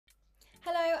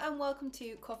and welcome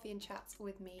to Coffee and Chats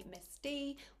with me, Miss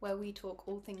D, where we talk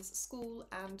all things school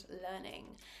and learning.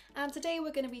 And today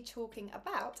we're going to be talking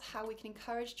about how we can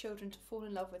encourage children to fall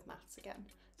in love with maths again.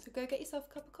 So go get yourself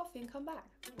a cup of coffee and come back.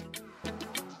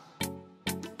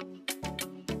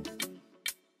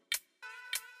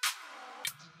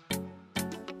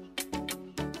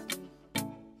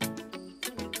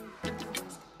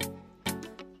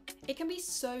 It can be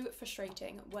so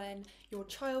frustrating when your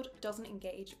child doesn't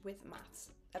engage with maths.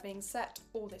 They're being set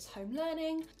all this home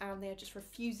learning and they're just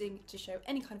refusing to show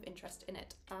any kind of interest in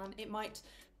it. And it might,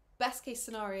 best case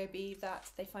scenario, be that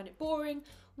they find it boring.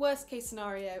 Worst case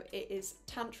scenario, it is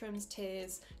tantrums,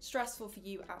 tears, stressful for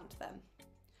you and them.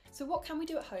 So what can we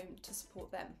do at home to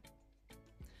support them?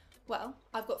 Well,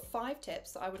 I've got 5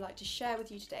 tips that I would like to share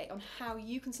with you today on how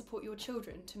you can support your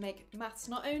children to make maths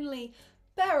not only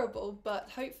bearable, but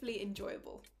hopefully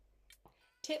enjoyable.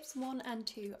 Tips 1 and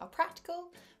 2 are practical,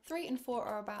 3 and 4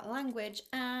 are about language,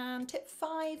 and tip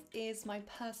 5 is my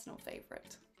personal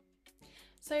favourite.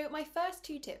 So my first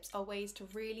 2 tips are ways to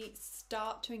really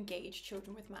start to engage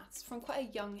children with maths from quite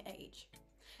a young age.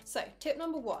 So tip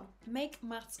number 1, make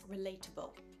maths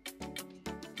relatable.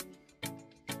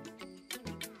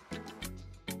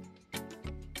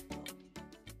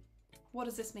 What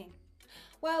does this mean?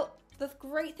 Well, the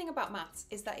great thing about maths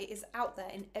is that it is out there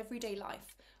in everyday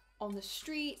life. On the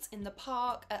streets, in the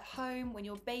park, at home, when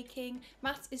you're baking,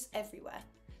 maths is everywhere.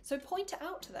 So point it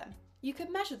out to them. You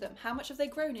can measure them. How much have they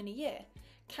grown in a year?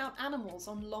 Count animals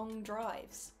on long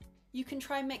drives. You can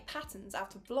try and make patterns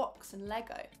out of blocks and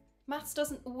Lego. Maths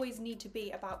doesn't always need to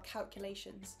be about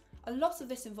calculations. A lot of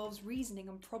this involves reasoning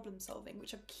and problem solving,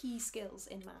 which are key skills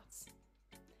in maths.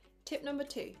 Tip number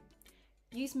 2.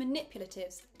 Use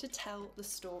manipulatives to tell the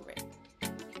story.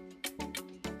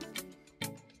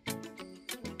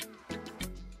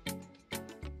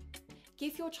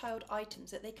 Give your child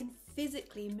items that they can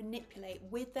physically manipulate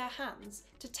with their hands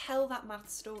to tell that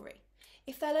maths story.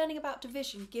 If they're learning about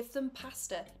division, give them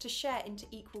pasta to share into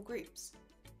equal groups.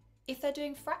 If they're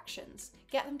doing fractions,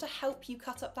 get them to help you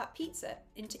cut up that pizza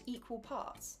into equal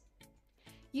parts.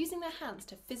 Using their hands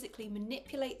to physically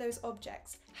manipulate those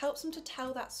objects helps them to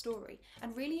tell that story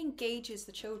and really engages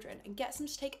the children and gets them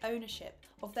to take ownership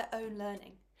of their own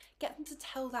learning. Get them to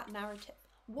tell that narrative.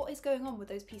 What is going on with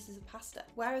those pieces of pasta?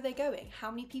 Where are they going? How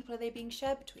many people are they being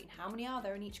shared between? How many are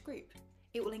there in each group?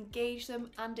 It will engage them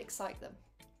and excite them.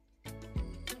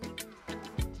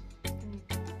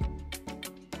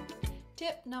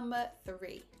 Tip number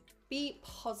 3, be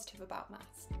positive about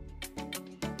maths.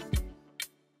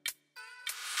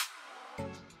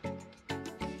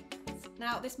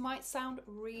 Now, this might sound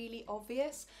really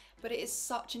obvious, but it is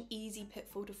such an easy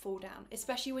pitfall to fall down,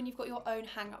 especially when you've got your own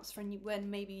hang-ups from when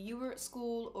maybe you were at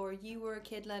school or you were a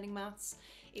kid learning maths.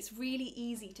 It's really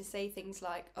easy to say things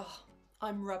like, oh,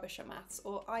 I'm rubbish at maths,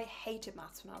 or I hated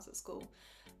maths when I was at school.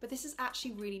 But this is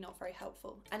actually really not very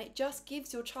helpful. And it just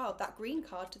gives your child that green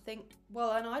card to think,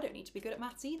 well, and I don't need to be good at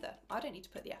maths either. I don't need to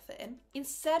put the effort in.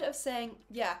 Instead of saying,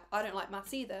 yeah, I don't like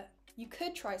maths either, you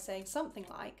could try saying something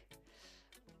like,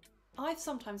 I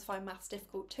sometimes find maths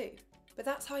difficult too, but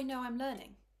that's how I know I'm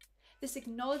learning. This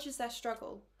acknowledges their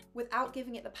struggle without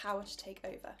giving it the power to take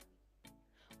over.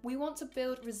 We want to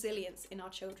build resilience in our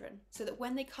children so that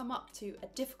when they come up to a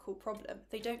difficult problem,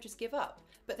 they don't just give up,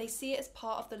 but they see it as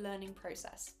part of the learning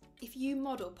process. If you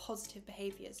model positive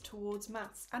behaviours towards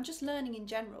maths and just learning in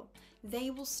general,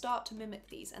 they will start to mimic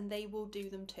these and they will do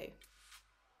them too.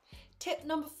 Tip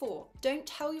number 4, don't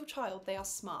tell your child they are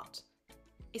smart,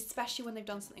 especially when they've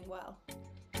done something well.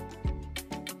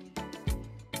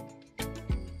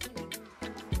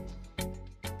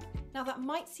 Now that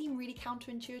might seem really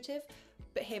counterintuitive,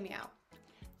 but hear me out.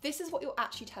 This is what you're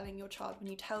actually telling your child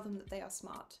when you tell them that they are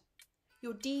smart.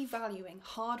 You're devaluing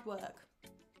hard work,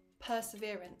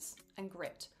 perseverance, and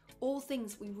grit, all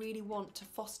things we really want to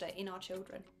foster in our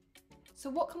children. So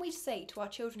what can we say to our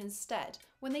children instead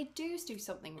when they do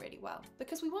something really well?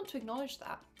 Because we want to acknowledge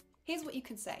that. Here's what you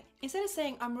can say. Instead of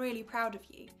saying, I'm really proud of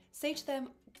you, say to them,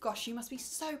 gosh, you must be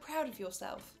so proud of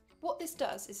yourself. What this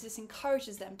does is this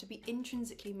encourages them to be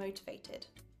intrinsically motivated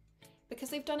because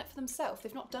they've done it for themselves,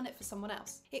 they've not done it for someone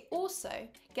else. It also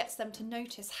gets them to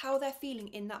notice how they're feeling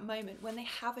in that moment when they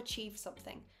have achieved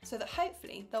something, so that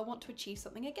hopefully they'll want to achieve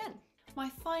something again. My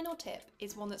final tip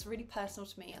is one that's really personal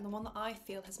to me and the one that I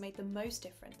feel has made the most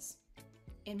difference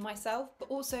in myself, but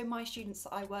also my students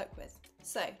that I work with.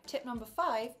 So tip number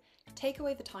 5, take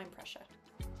away the time pressure.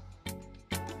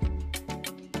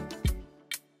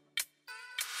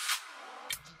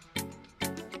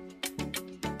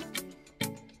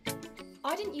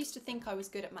 I didn't used to think I was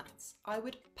good at maths. I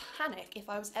would panic if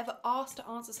I was ever asked to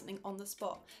answer something on the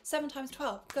spot. 7 times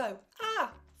 12, go.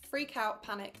 Ah! Freak out,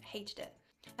 panic, hated it.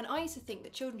 And I used to think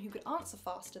that children who could answer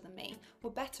faster than me were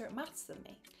better at maths than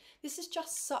me. This is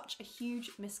just such a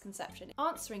huge misconception.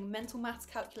 Answering mental maths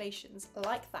calculations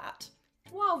like that,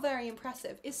 while very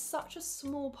impressive, is such a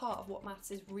small part of what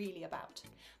maths is really about.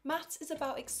 Maths is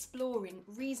about exploring,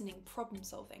 reasoning, problem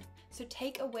solving. So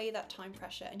take away that time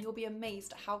pressure and you'll be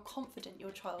amazed at how confident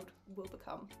your child will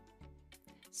become.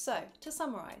 So, to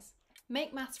summarise,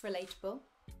 make maths relatable,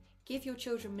 give your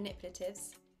children manipulatives,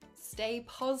 stay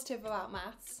positive about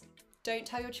maths, don't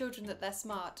tell your children that they're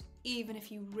smart, even if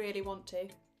you really want to,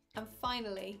 and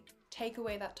finally, take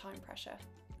away that time pressure.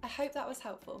 I hope that was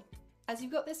helpful. As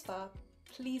you've got this far,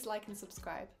 please like and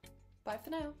subscribe. Bye for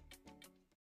now.